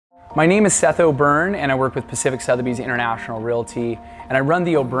My name is Seth O'Byrne, and I work with Pacific Sotheby's International Realty, and I run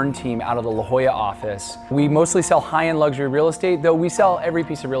the O'Byrne team out of the La Jolla office. We mostly sell high-end luxury real estate, though we sell every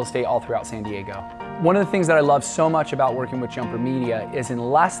piece of real estate all throughout San Diego. One of the things that I love so much about working with Jumper Media is in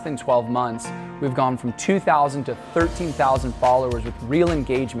less than 12 months, we've gone from 2,000 to 13,000 followers with real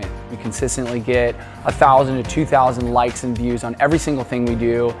engagement. We consistently get 1,000 to 2,000 likes and views on every single thing we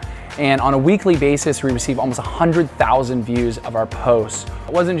do. And on a weekly basis, we receive almost 100,000 views of our posts.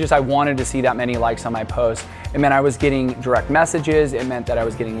 It wasn't just I wanted to see that many likes on my posts. It meant I was getting direct messages. It meant that I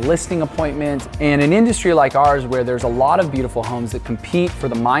was getting listing appointments. In an industry like ours, where there's a lot of beautiful homes that compete for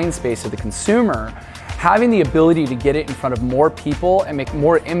the mind space of the consumer, having the ability to get it in front of more people and make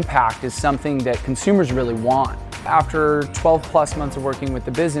more impact is something that consumers really want. After 12 plus months of working with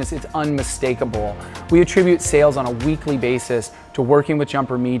the business, it's unmistakable. We attribute sales on a weekly basis to working with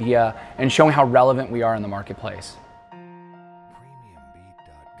Jumper Media and showing how relevant we are in the marketplace.